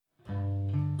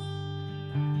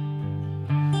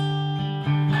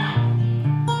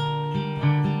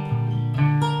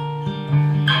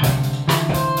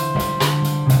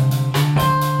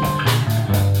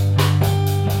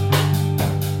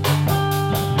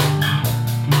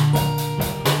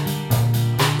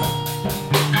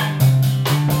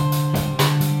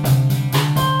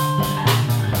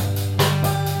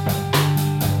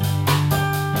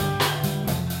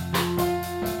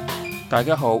大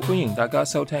家好，歡迎大家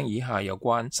收聽以下有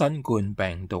關新冠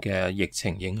病毒嘅疫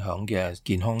情影響嘅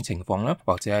健康情況啦，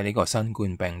或者係呢個新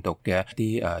冠病毒嘅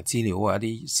一啲資料啊，一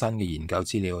啲新嘅研究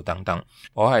資料等等。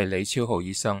我係李超浩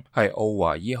醫生，係澳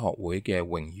華醫學會嘅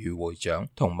榮譽會長，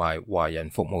同埋華人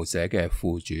服務社嘅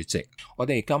副主席。我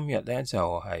哋今日咧就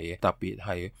係特別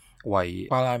係為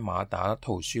巴拉馬打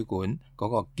圖書館嗰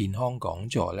個健康講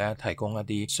座咧提供一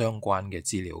啲相關嘅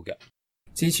資料嘅。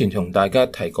之前同大家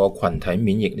提過群體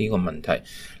免疫呢個問題。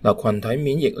群體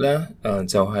免疫咧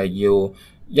就係要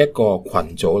一個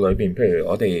群組裏邊，譬如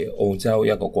我哋澳洲一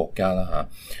個國家啦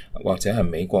或者係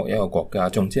美國一個國家，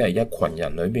總之係一群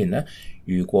人裏邊咧，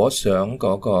如果想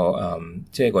嗰個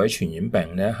即係嗰啲傳染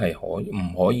病咧係唔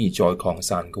可以再擴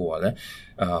散嘅話咧，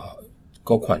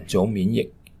個群組免疫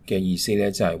嘅意思咧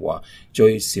就係話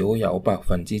最少有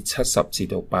70%至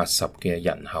到80%嘅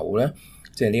人口咧，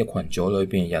即係呢個群組裏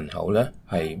邊人口咧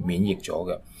係免疫咗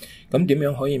嘅。咁點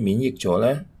樣可以免疫咗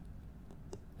咧？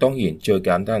當然最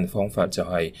簡單嘅方法就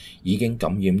係已經感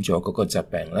染咗嗰個疾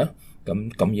病啦。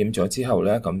咁感染咗之後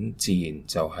咧，咁自然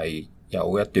就係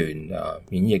有一段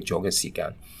免疫咗嘅時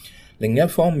間。另一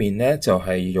方面咧就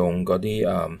係用嗰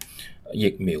啲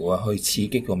疫苗去刺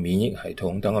激個免疫系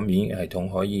統，等個免疫系統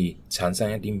可以產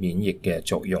生一啲免疫嘅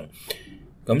作用。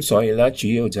咁所以咧主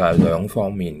要就係兩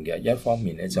方面嘅，一方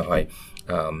面咧就係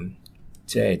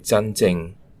即係真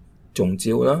正中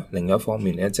招啦，另一方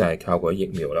面咧就係靠個疫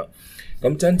苗啦。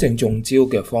咁真正中招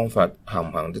嘅方法行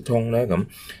唔行得通咧？咁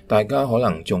大家可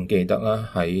能仲記得啦，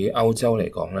喺歐洲嚟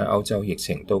講咧，歐洲疫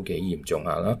情都幾嚴重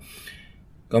下啦。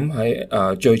咁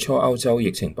喺最初歐洲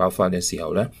疫情爆發嘅時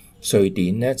候咧，瑞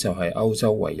典咧就係歐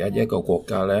洲唯一一個國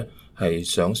家咧係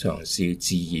想嘗試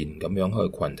自然咁樣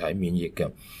去群體免疫嘅。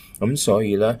咁所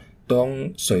以咧，當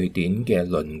瑞典嘅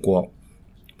鄰國，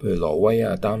譬如挪威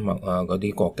啊、丹麥啊嗰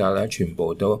啲國家咧，全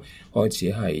部都開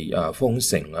始係封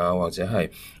城啊，或者係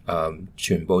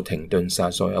全部停頓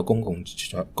晒所有公共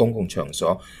場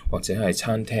所，或者係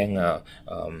餐廳啊、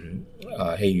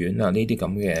戲院啊呢啲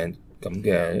咁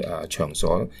嘅場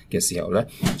所嘅時候咧，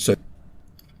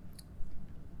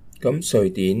咁瑞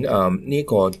典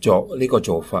呢個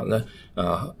做法咧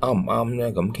啱唔啱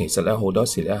咧？咁其實咧好多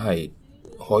時咧係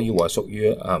可以話屬於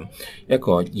一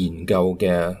個研究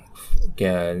嘅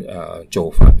做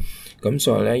法，咁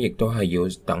所以咧亦都係要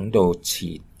等到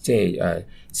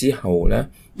之後咧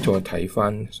再睇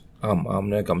翻啱唔啱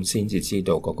咧，咁先至知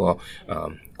道嗰個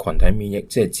群體免疫，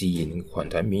即係自然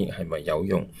群體免疫係咪有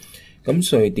用。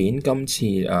咁瑞典今次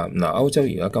歐洲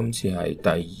而家今次係第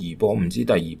二波，唔知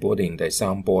第二波定第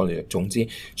三波嚟，總之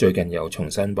最近又重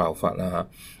新爆發啦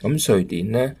嚇。咁瑞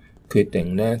典咧決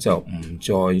定咧就唔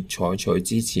再採取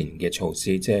之前嘅措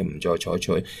施，即係唔再採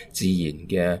取自然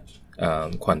嘅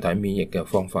群體免疫嘅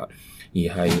方法，而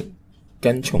係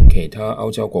跟從其他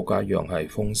歐洲國家一樣係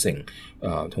封城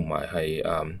同埋係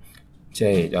即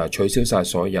係取消晒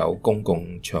所有公共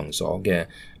場所嘅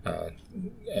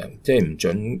即係唔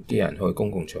準啲人去公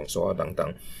共場所等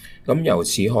等。咁由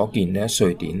此可見咧，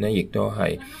瑞典咧亦都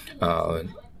係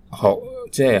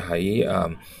即係喺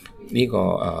呢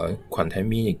個群體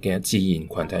免疫嘅自然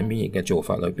群體免疫嘅做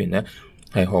法裏邊咧，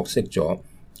係學識咗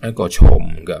一個錯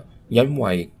誤嘅，因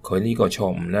為佢呢個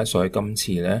錯誤咧，所以今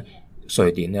次咧瑞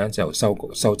典咧就修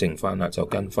正翻啦，就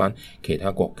跟翻其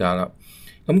他國家啦。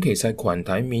咁其實群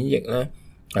體免疫咧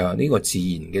呢個自然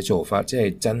嘅做法，即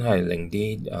係真係令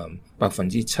啲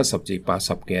70%至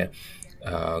80%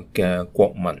嘅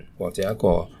國民或者一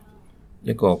個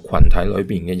群體裏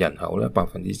邊嘅人口咧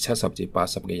，70%至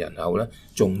80%嘅人口咧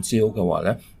中招嘅話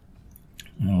咧，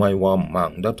唔係話唔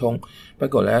行得通，不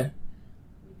過咧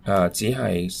只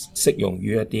係適用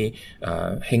於一啲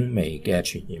輕微嘅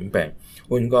傳染病。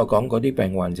換句話講，嗰啲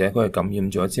病患者佢係感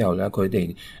染咗之後咧，佢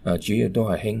哋主要都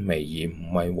係輕微，而唔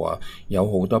係話有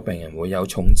好多病人會有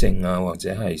重症啊，或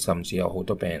者係甚至有好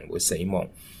多病人會死亡。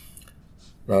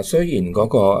雖然嗰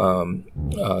個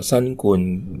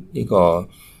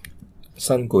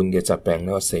新冠嘅疾病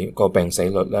咧個病死率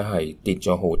咧係跌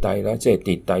咗好低啦，即係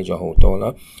跌低咗好多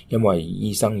啦。因為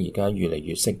醫生而家越嚟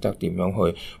越識得點樣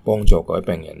去幫助嗰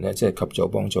啲病人咧，即係及早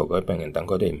幫助嗰啲病人，等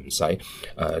佢哋唔使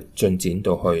進展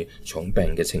到去重病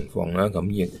嘅情況啦，咁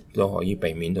亦都可以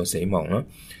避免到死亡啦。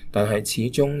但係始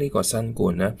終呢個新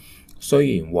冠咧，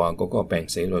雖然話嗰個病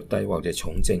死率低或者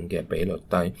重症嘅比率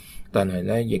低，但係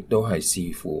咧亦都係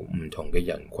視乎唔同嘅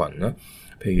人群啦。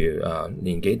譬如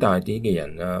年紀大啲嘅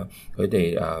人啊，佢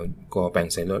哋個病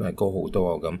死率係高好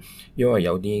多咁，因為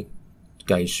有啲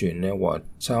計算咧話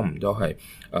差唔多係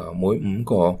每5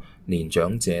個年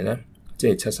長者咧，即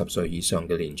係70歲以上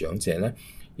嘅年長者咧，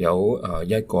有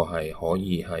一個係可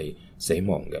以係死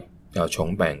亡嘅，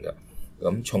重病嘅。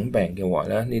咁重病嘅話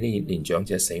咧，呢啲年長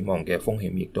者死亡嘅風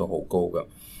險亦都好高㗎。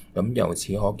咁由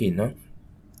此可見啦，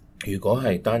如果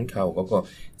係單靠嗰個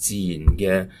自然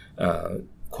嘅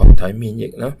群體免疫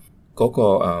啦，嗰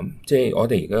個即係我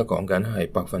哋而家講緊係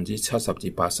70%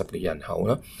至80%嘅人口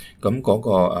啦。咁嗰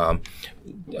個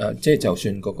即係就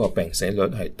算嗰個病死率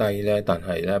係低咧，但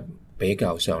係咧比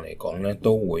較上嚟講咧，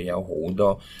都會有好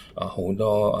多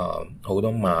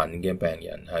萬嘅病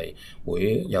人係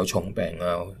會有重病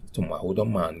啊，同埋好多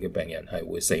萬嘅病人係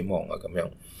會死亡啊咁樣。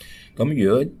咁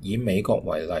如果以美國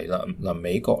為例啦，嗱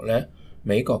美國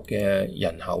嘅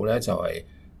人口咧就係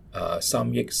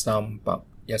3億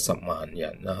310萬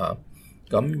人啦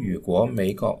嚇。咁如果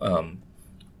美國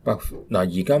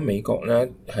而家美國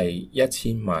咧係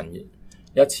1100萬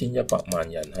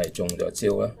人係中咗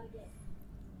招啦。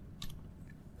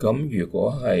咁如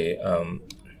果係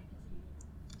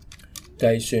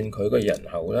計算佢個人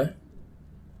口咧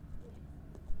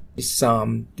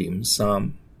，3.3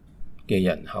嘅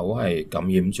人口係感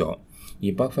染咗，而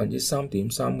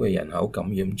3.3%嘅人口感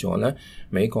染咗咧，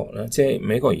美國咧即係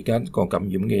美國而家個感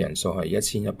染嘅人數係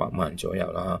1100萬左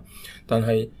右啦。但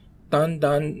係單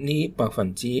呢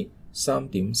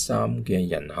3.3%嘅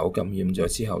人口感染咗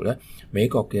之後咧，美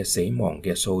國嘅死亡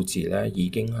嘅數字咧已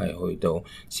經係去到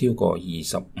超過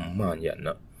25萬人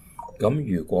啦。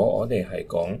咁如果我哋係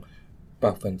講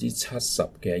70%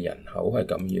嘅人口係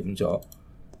感染咗，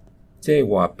即係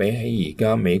話比起而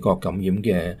家美國感染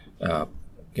嘅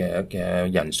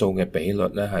人數嘅比率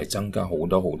咧係增加好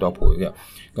多倍嘅。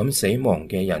咁死亡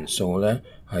嘅人數咧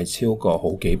係超過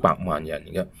好幾百萬人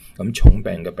嘅。咁重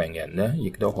病嘅病人咧亦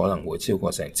都可能會超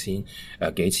過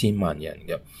幾千萬人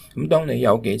嘅。咁當你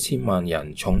有幾千萬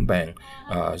人重病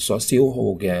所消耗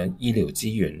嘅醫療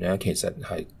資源咧，其實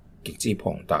係極之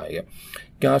龐大嘅。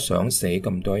加上死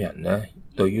咁多人咧，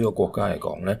對於個國家嚟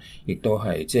講咧，亦都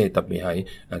係即係特別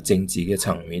喺政治嘅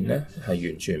層面咧，係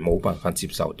完全冇辦法接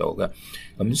受到嘅。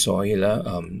咁所以咧，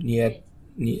呢一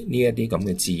啲咁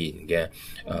嘅自然嘅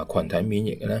群體免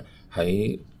疫咧，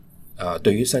喺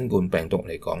對於新冠病毒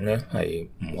嚟講咧，係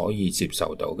唔可以接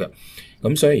受到嘅。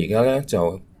咁所以而家咧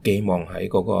就寄望喺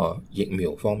嗰個疫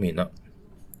苗方面啦。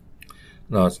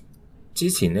嗱，之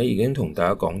前咧已經同大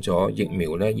家講咗，疫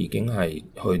苗咧已經係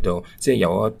去到，即係有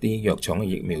一啲藥廠嘅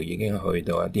疫苗已經去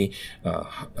到一啲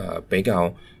比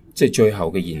較即係最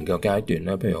後嘅研究階段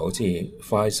啦。譬如好似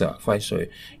輝瑞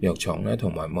藥廠咧，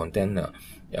同埋 Moderna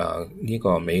呢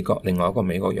個另外一個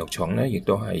美國藥廠咧，亦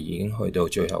都係已經去到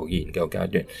最後嘅研究階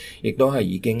段，亦都係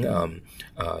已經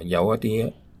有一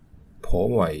啲頗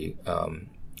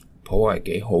為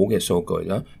幾好嘅數據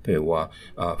啦。譬如話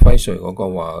輝瑞嗰個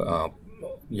話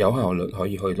有效率可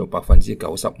以去到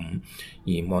95%，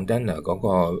而 Moderna 嗰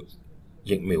個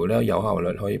疫苗咧有效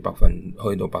率可以去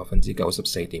到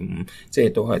94.5%，即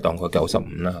係都係當佢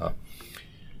95%啦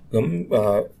嚇。咁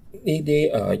呢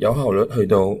啲有效率去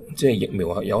到即係疫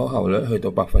苗有效率去到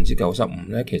95%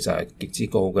咧，其實係極之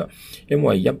高嘅。因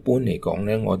為一般嚟講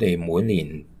咧，我哋每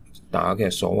年打嘅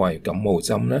所謂感冒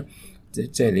針咧，即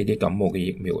係呢啲感冒嘅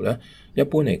疫苗咧，一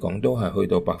般嚟講都係去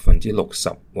到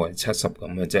60%或者70%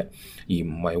咁嘅啫，而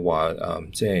唔係話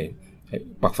即係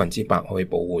100%可以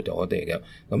保護到我哋嘅。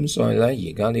咁所以咧，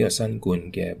而家呢個新冠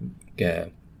嘅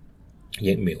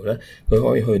疫苗咧，佢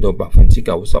可以去到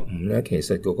95%咧，其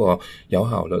實嗰個有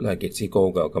效率係極之高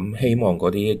㗎。咁希望嗰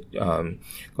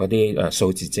啲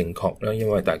數字正確啦，因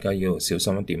為大家要小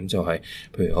心一點，就係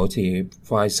譬如好似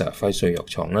輝瑞藥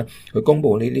廠啦，佢公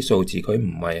佈呢啲數字，佢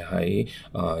唔係喺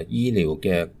醫療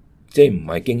嘅，即係唔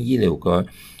係經醫療嘅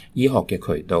醫學嘅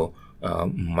渠道，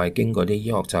唔係經嗰啲醫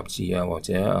學雜誌啊，或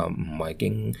者唔係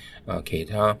經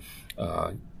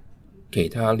其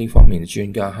他呢方面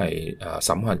專家係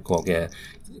審核過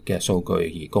嘅數據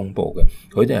而公佈嘅。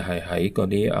佢哋係喺嗰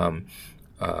啲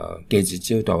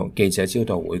記者招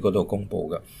待會嗰度公佈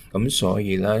嘅。咁所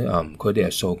以咧，佢哋嘅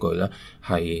數據咧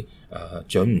係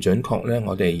準唔準確咧？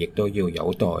我哋亦都要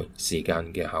有待時間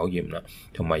嘅考驗啦，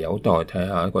同埋有待睇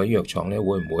下嗰啲藥廠咧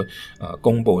會唔會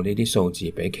公佈呢啲數字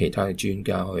俾其他嘅專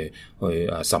家去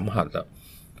審核啦。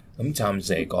咁暫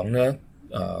時嚟講咧，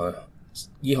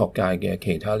醫學界嘅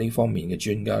其他呢方面嘅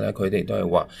專家咧，佢哋都係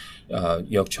話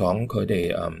藥廠佢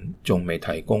哋仲未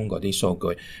提供嗰啲數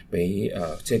據俾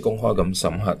即係公開咁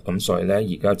審核，咁所以咧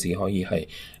而家只可以係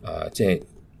即係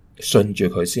順住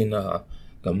佢先啦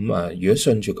嚇。咁如果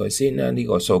順住佢先咧，呢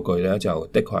個數據咧就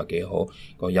的確係幾好，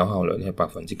個有效率係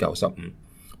95%。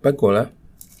不過咧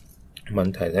問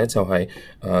題咧就係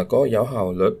嗰個有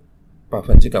效率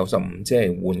95%，即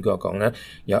係換句話講咧，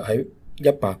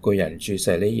 100個人注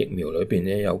射呢疫苗裏邊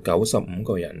咧，有95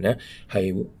個人咧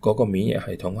係嗰個免疫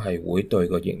系統係會對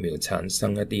個疫苗產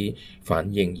生一啲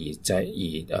反應即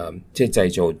係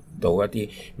製造到一啲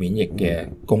免疫嘅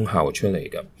功效出嚟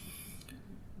嘅。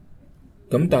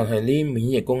咁但係呢免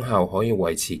疫功效可以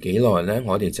維持幾耐咧？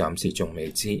我哋暫時仲未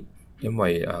知，因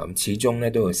為始終咧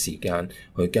都有時間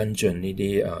去跟進呢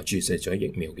啲注射咗疫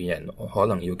苗嘅人，可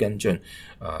能要跟進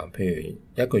譬如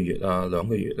1個月啊、2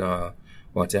個月啊，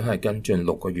或者係跟進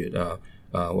6個月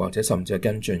啊，或者甚至係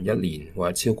跟進1年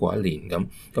或者超過1年咁。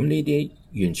咁呢啲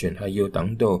完全係要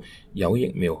等到有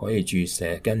疫苗可以注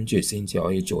射，跟住先至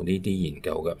可以做呢啲研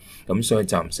究嘅。咁所以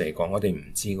暫時嚟講，我哋唔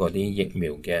知嗰啲疫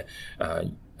苗嘅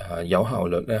有效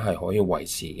率咧係可以維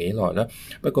持幾耐咧。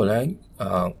不過咧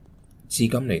至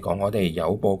今嚟講，我哋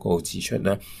有報告指出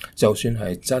咧，就算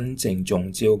係真正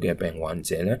中招嘅病患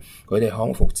者咧，佢哋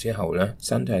康復之後咧，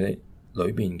身體裏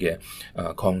邊嘅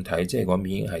抗體，即係個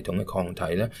免疫系統嘅抗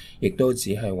體咧，亦都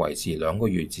只係維持2個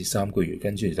月至3個月，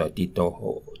跟住就跌到去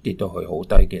好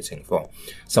低嘅情況，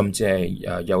甚至係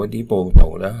有一啲報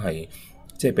道咧係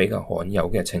即係比較罕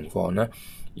有嘅情況咧。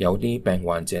有啲病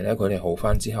患者咧，佢哋好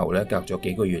返之後咧，隔咗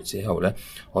幾個月之後咧，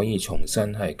可以重新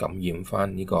係感染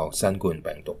返呢個新冠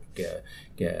病毒嘅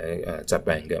疾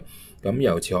病嘅。咁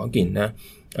由此可見咧，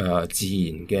自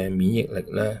然嘅免疫力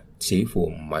咧，似乎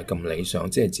唔係咁理想，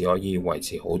即係只可以維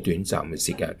持好短暫嘅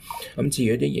時間。咁至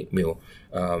於啲疫苗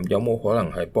有冇可能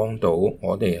係幫到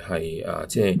我哋係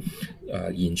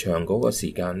延長嗰個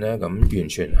時間咧？咁完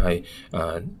全係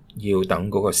要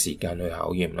等嗰個時間去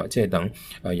考驗啦，即係等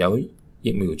有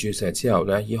疫苗注射之後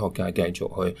咧，醫學界繼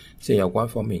續去即係有關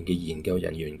方面嘅研究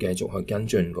人員繼續去跟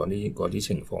進嗰啲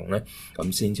情況咧，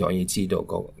咁先至可以知道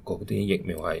嗰啲疫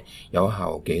苗係有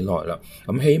效幾耐啦。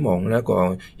咁希望呢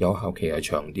個有效期係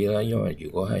長啲啦，因為如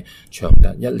果係長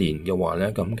達1年嘅話咧，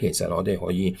咁其實我哋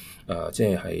可以即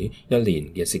係喺1年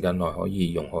嘅時間內可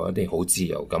以容許一啲好自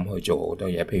由咁去做好多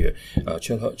嘢，譬如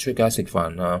出街食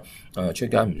飯啊，出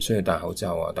街唔需要戴口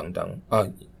罩啊等等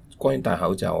關於戴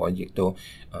口罩，我亦都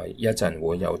一陣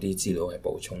會有啲資料係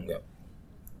補充嘅。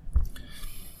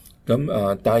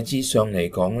咁大致上嚟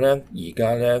講咧，而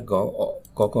家咧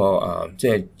即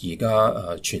係而家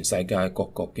全世界各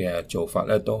國嘅做法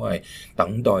咧，都係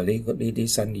等待呢啲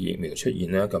新嘅疫苗出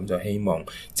現啦。咁就希望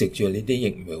藉住呢啲疫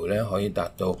苗咧，可以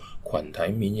達到群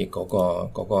體免疫嗰個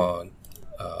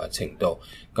程度，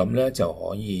咁咧就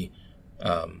可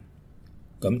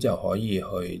以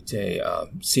去即係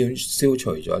消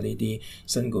除咗呢啲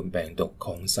新冠病毒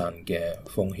擴散嘅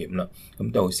風險啦。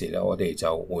咁到時咧，我哋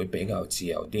就會比較自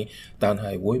由啲。但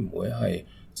係會唔會係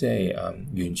即係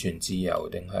完全自由，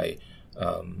定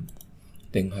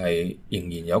係仍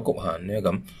然有局限咧？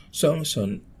咁相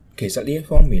信其實呢一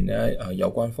方面咧，有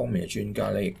關方面嘅專家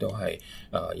咧，亦都係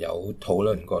有討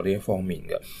論過呢一方面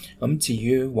嘅。咁至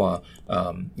於話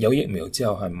有疫苗之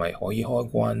後係咪可以開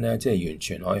關咧？即係完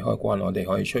全可以開關，我哋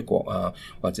可以出國啊，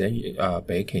或者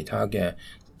俾其他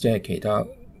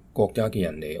國家嘅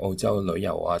人嚟澳洲旅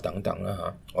遊啊等等啦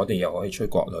嚇，我哋又可以出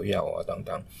國旅遊啊等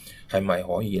等，係咪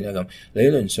可以咧？咁理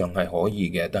論上係可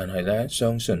以嘅，但係咧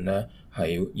相信咧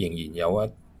係仍然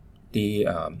有一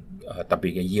啲特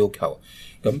別嘅要求。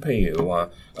咁譬如話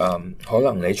可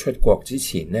能你出國之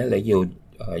前咧，你要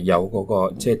有嗰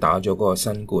個即係打咗嗰個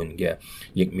新冠嘅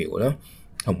疫苗啦，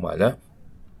同埋咧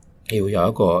要有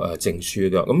一個證書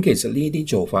嘅。咁其實呢啲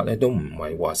做法咧都唔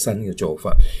係話新嘅做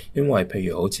法，因為譬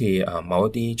如好似某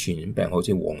一啲傳染病，好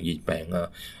似黃熱病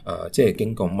即係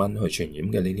經過蚊去傳染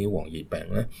嘅呢啲黃熱病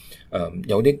咧，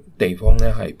有啲地方咧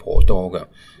係頗多嘅，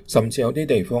甚至有啲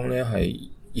地方咧係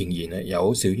仍然係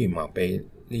有小兒麻痹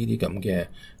呢啲咁嘅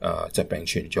疾病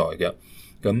存在嘅。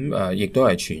咁亦都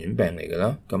係傳染病嚟嘅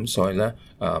啦。咁所以咧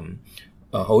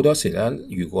好多時咧，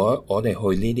如果我哋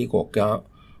去呢啲國家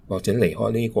或者離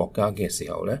開呢啲國家嘅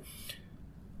時候咧，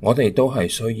我哋都係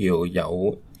需要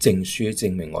有證書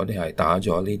證明我哋係打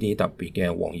咗呢啲特別嘅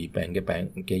黃熱病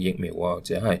嘅疫苗或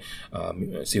者係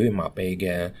小兒麻痹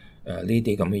嘅呢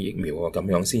啲咁嘅疫苗咁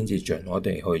樣先至准我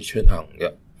哋去出行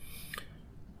嘅。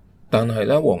但係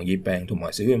咧，黃熱病同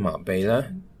埋小兒麻痹咧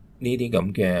呢啲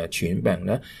咁嘅傳染病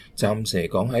咧，暫時嚟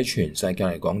講喺全世界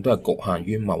嚟講都係局限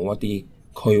於某一啲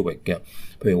區域嘅。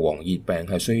譬如黃熱病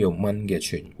係需要蚊嘅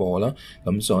傳播啦，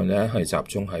咁所以咧係集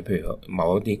中喺譬如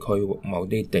某一啲區域、某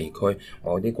啲地區、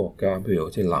某啲國家，譬如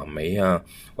好似南美啊，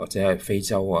或者係非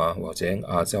洲啊，或者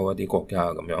亞洲一啲國家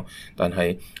咁樣。但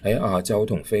係喺亞洲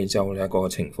同非洲咧，嗰個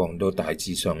情況都大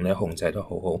致上咧控制得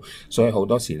好好，所以好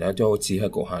多時咧都只係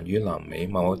局限於南美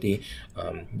某一啲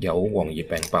有黃熱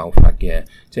病爆發嘅，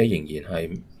即係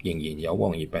仍然有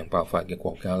黃熱病爆發嘅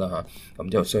國家啦嚇，咁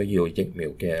就需要疫苗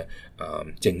嘅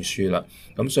證書啦。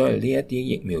咁所以呢一啲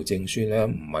疫苗證書咧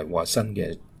唔係話新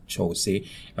嘅措施，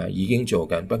已經做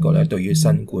緊。不過咧，對於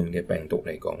新冠嘅病毒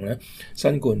嚟講咧，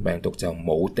新冠病毒就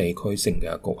冇地區性嘅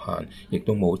局限，亦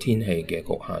都冇天氣嘅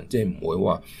局限，即係唔會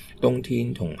話冬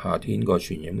天同夏天個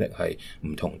傳染力係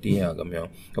唔同啲啊咁樣。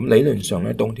咁理論上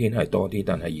咧，冬天係多啲，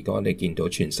但係而家我哋見到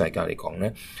全世界嚟講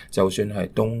咧，就算係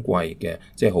冬季嘅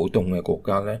即係好凍嘅國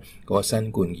家咧，嗰個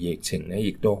新冠疫情咧，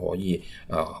亦都可以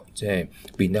即係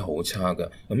變得好差㗎。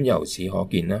咁由此可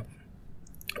見咧。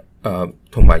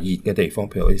同埋熱嘅地方，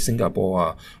譬如好似新加坡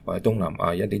啊，或者東南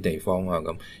亞一啲地方啊，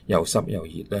咁又濕又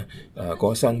熱咧，嗰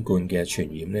個新冠嘅傳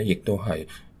染咧，亦都係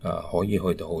可以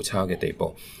去到好差嘅地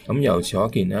步。咁由此可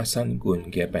見咧，新冠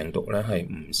嘅病毒咧係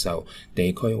唔受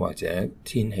地區或者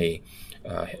天氣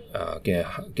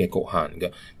嘅局限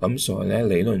嘅。咁所以咧，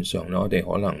理論上咧，我哋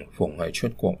可能逢係出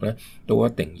國咧，都一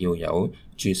定要有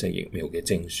注射疫苗嘅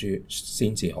證書，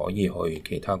先至可以去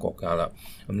其他國家啦。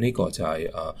咁呢個就係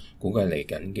估計嚟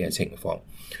緊嘅情況。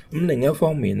咁另一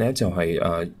方面咧，就係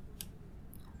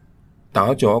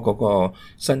打咗嗰個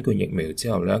新冠疫苗之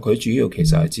後咧，佢主要其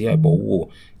實係只係保護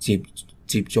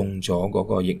接種咗嗰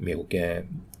個疫苗嘅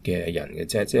人嘅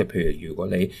啫。即係譬如如果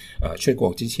你出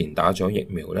國之前打咗疫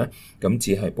苗咧，咁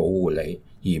只係保護你，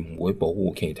而唔會保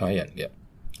護其他人嘅。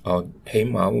起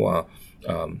碼話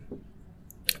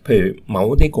譬如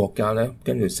某啲國家咧，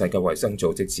根據世界衛生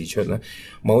組織指出咧，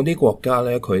某啲國家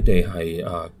咧，佢哋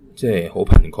係即係好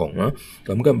貧窮啦，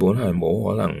咁根本係冇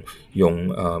可能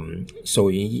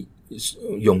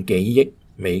用幾億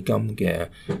美金嘅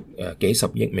幾十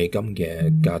億美金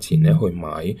嘅價錢咧去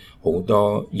買好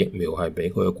多疫苗係俾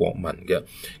佢嘅國民嘅。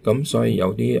咁所以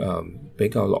有啲比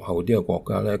較落後啲嘅國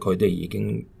家咧，佢哋已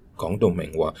經講到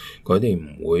明話，佢哋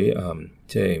唔會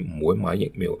即係唔會買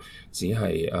疫苗，只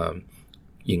係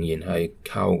仍然係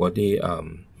靠嗰啲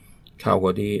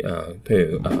譬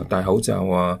如戴口罩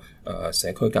啊、社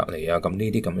區隔離啊，咁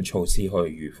呢啲咁嘅措施去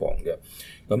預防嘅。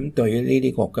咁對於呢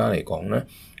啲國家嚟講咧，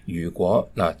如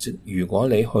果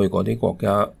你去嗰啲國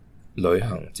家旅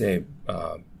行，即係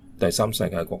第三世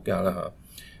界國家啦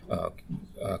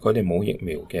佢哋冇疫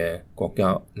苗嘅國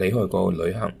家，你去嗰個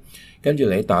旅行，跟住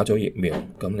你打咗疫苗，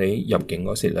咁你入境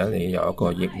嗰時咧，你有一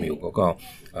個疫苗嗰個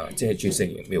即係注射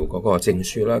疫苗嗰個證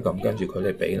書啦，咁跟住佢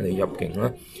哋俾你入境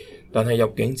啦。但係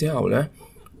入境之後咧，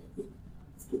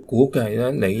估計咧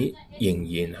你仍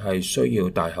然係需要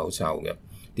戴口罩嘅。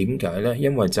點解咧？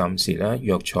因為暫時咧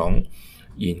藥廠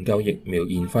研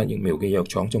發疫苗嘅藥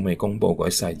廠仲未公布嗰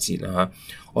啲細節啦嚇。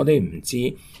我哋唔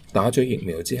知打咗疫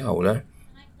苗之後咧，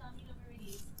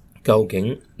究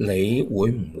竟你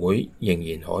會唔會仍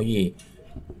然可以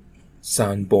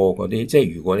散播嗰啲？即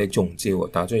係如果你中招，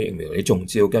打咗疫苗你中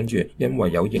招，跟住因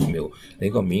為有疫苗，你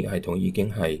個免疫系統已經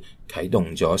係啟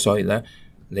動咗，所以咧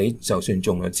你就算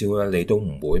中咗招咧，你都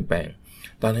唔會病。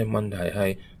但係問題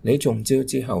係你中招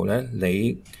之後咧，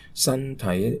你身體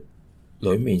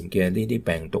裡面嘅呢啲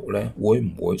病毒咧，會唔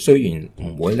會雖然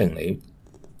唔會令你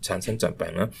產生疾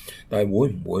病啦，但係會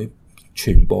唔會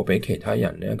傳播俾其他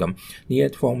人咧？咁呢一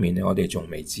方面咧，我哋仲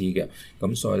未知嘅。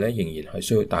咁所以咧，仍然係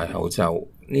需要戴口罩。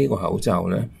呢個口罩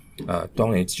咧，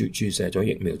當你注射咗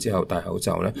疫苗之後戴口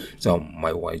罩咧，就唔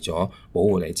係為咗保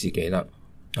護你自己啦，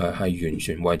係完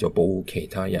全為咗保護其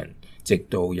他人。直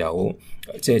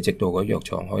到個藥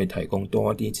廠可以提供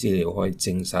多一啲資料，可以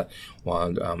證實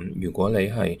話如果你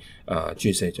係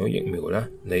注射咗疫苗咧，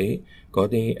你嗰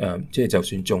啲即係就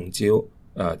算中招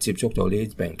接觸到呢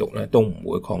啲病毒咧，都唔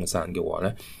會擴散嘅話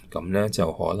咧，咁咧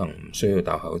就可能唔需要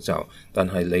戴口罩。但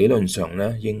係理論上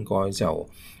咧，應該就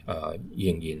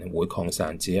仍然會擴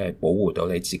散，只係保護到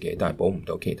你自己，但係保護唔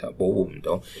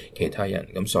到其他人。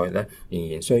咁所以咧，仍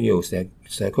然需要社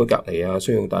區隔離啊，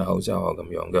需要戴口罩啊咁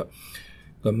樣嘅。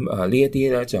咁呢一啲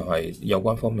咧就係有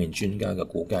關方面專家嘅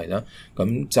估計啦。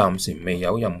咁暫時未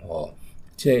有任何，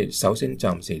即係首先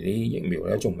暫時呢啲疫苗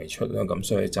咧仲未出啦，咁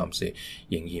所以暫時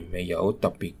仍然未有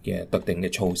特定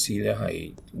嘅措施咧，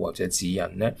係或者指引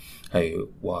咧係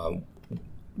話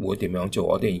會點樣做。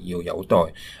我哋要有待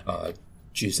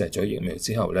注射咗疫苗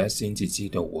之後咧，先至知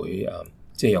道會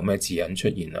即係有咩指引出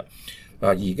現啦。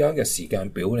而家嘅時間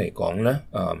表嚟講咧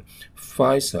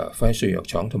輝瑞藥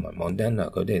廠同埋 Moderna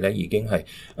佢哋咧已經係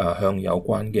向有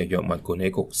關嘅藥物管理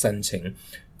局申請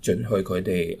准許佢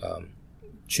哋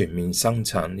全面生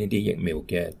產呢啲疫苗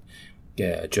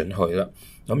嘅准許啦。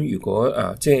咁如果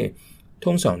即係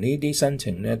通常呢啲申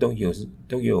請咧都要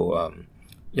1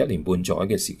年半載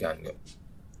嘅時間嘅。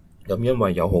咁因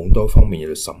為有好多方面要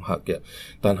審核嘅，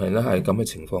但係咧喺咁嘅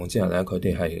情況之下咧，佢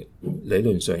哋係理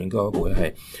論上應該會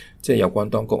係即係有關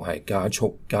當局係加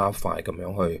速加快咁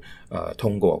樣去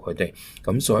通過佢哋。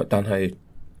咁但係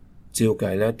照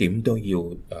計咧點都要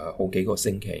好幾個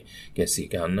星期嘅時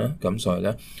間啦，咁所以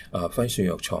咧輝瑞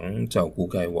藥廠就估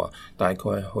計話大概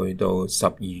去到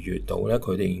12月度咧，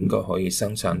佢哋應該可以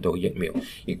生產到疫苗，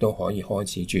亦都可以開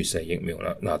始注射疫苗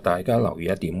啦。嗱，大家留意一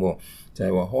點喎，就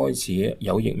係話開始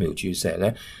有疫苗注射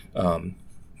咧，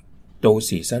到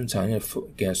時生產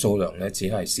嘅數量咧只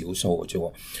係少數嘅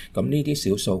啫。咁呢啲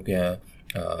少數嘅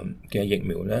疫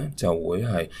苗咧就會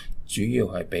係主要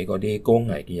係俾嗰啲高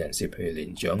危嘅人士，譬如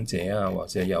年長者啊，或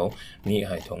者有免疫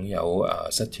系統有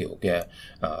失調嘅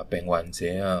病患者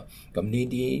啊，咁呢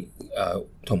啲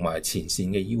同埋前線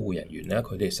嘅醫護人員咧，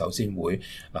佢哋首先會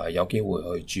有機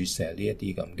會去注射呢一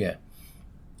啲咁嘅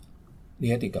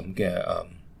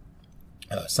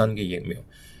新嘅疫苗。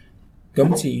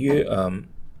咁至於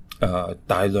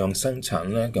大量生產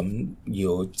咧，咁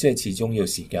即係始終要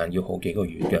時間，要好幾個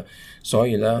月嘅，所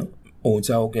以咧。澳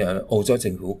洲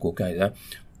政府估計咧，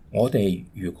我哋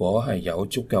如果係有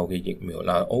足夠嘅疫苗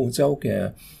啦，澳洲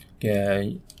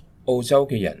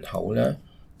嘅人口咧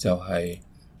就係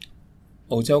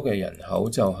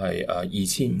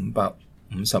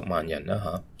2550萬人啦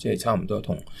嚇，即係差唔多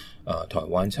同台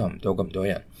灣差唔多咁多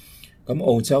人。咁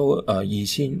澳洲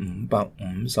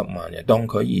2550萬人，當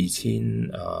佢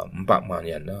2500萬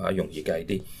人啦嚇，容易計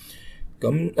啲。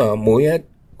咁每一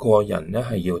個人咧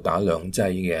係要打兩劑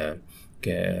嘅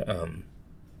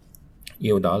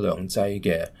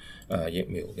疫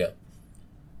苗嘅，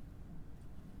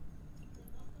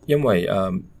因為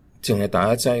淨係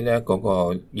打一劑咧，嗰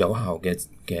個有效嘅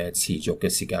持續嘅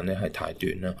時間咧係太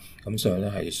短啦，咁所以咧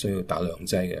係需要打兩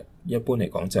劑嘅。一般嚟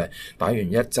講就係打完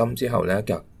一針之後咧，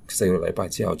隔4個禮拜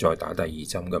之後再打第二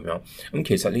針咁樣。咁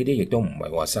其實呢啲亦都唔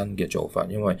係話新嘅做法，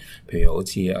因為譬如好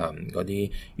似嗰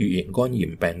啲乙型肝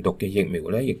炎病毒嘅疫苗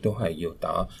咧，亦都係要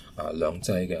打兩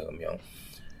劑嘅咁樣。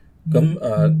咁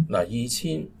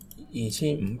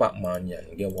2500萬人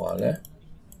嘅話咧，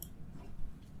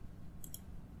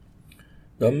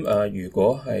咁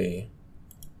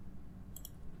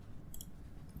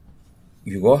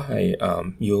如果係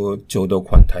要做到群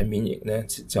體免疫咧，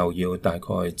就要大概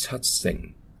70%，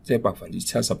即係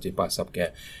70%至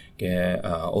80%嘅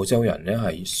澳洲人咧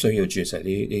係需要注射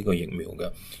呢個疫苗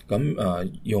嘅。咁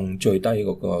用最低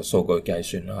嗰個數據計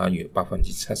算啦，如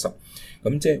70%。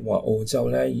咁即係話澳洲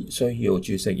咧需要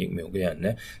注射疫苗嘅人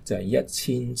咧就係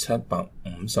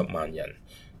1750萬人，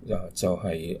就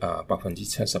係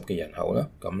70%嘅人口啦。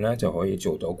咁咧就可以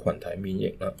做到群體免疫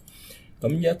啦。咁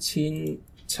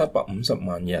1750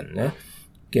萬人咧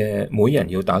嘅每人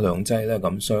要打兩劑咧，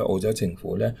咁所以澳洲政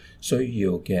府咧需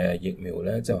要嘅疫苗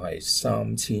咧就係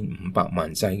3500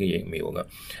萬劑嘅疫苗㗎。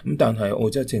咁但係澳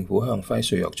洲政府向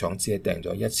輝瑞藥廠只係訂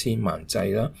咗1000萬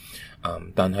劑啦。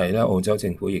但係咧澳洲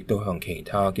政府亦都向其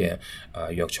他嘅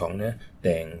藥廠咧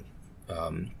訂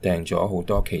咗好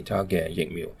多其他嘅疫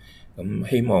苗。咁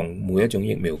希望每一種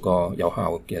疫苗個有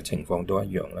效嘅情況都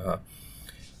一樣啦嚇。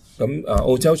咁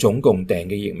澳洲總共訂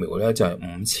嘅疫苗咧就係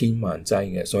5000萬劑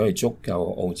嘅，所以足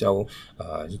夠澳洲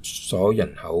所有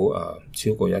人口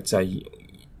超過一劑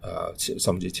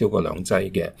甚至超過兩劑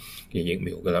嘅疫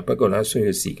苗㗎啦。不過咧需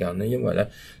要時間咧，因為咧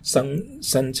生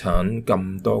產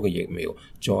咁多嘅疫苗，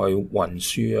再運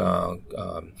輸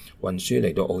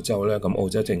嚟到澳洲咧，咁澳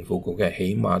洲政府估計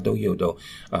起碼都要到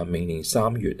明年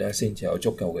3月咧先至有足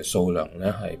夠嘅數量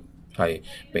咧係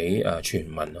俾全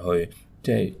民去。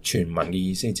即係全民嘅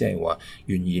意思，即係話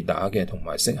願意打嘅同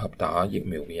埋適合打疫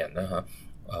苗嘅人啦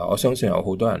嚇。我相信有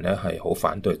好多人咧係好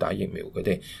反對打疫苗，佢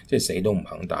哋即係死都唔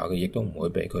肯打嘅，亦都唔會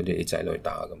俾佢哋啲仔女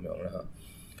打咁樣啦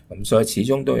嚇。咁所以始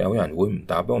終都有人會唔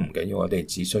打，不過唔緊要，我哋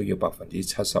只需要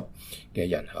70%嘅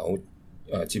人口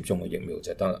接種嘅疫苗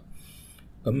就得啦。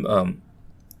咁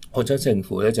澳洲政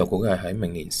府咧就估計喺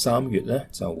明年3月咧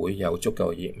就會有足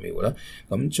夠疫苗啦。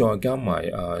咁再加埋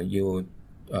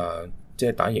即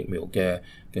係打疫苗嘅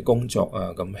工作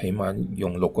咁起碼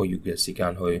用6個月嘅時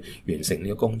間去完成呢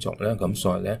個工作咧，咁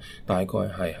所以咧大概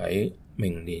係喺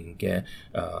明年嘅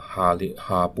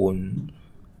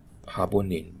下半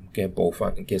年嘅部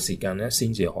分嘅時間咧，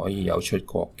先至可以有出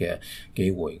國嘅機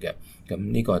會嘅。咁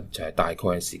呢個就係大概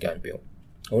嘅時間表。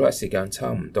好啦，時間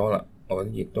差唔多啦，我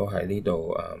亦都喺呢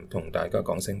度同大家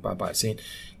講聲拜拜先。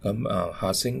咁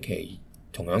下星期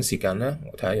同樣時間咧，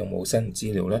我睇下有冇新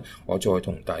資料咧，我再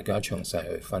同大家詳細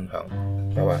去分享。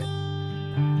拜拜。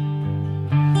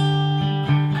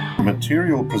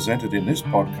Material presented in this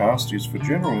podcast is for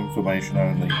general information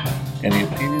only. Any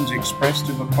opinions expressed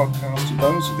in the podcast are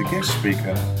those of the guest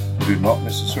speaker and do not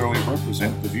necessarily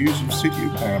represent the views of City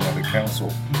of Parramatta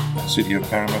Council. City of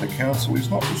Parramatta Council is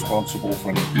not responsible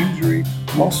for any injury,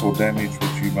 loss or damage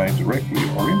which you may directly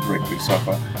or indirectly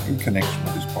suffer in connection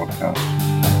with this podcast.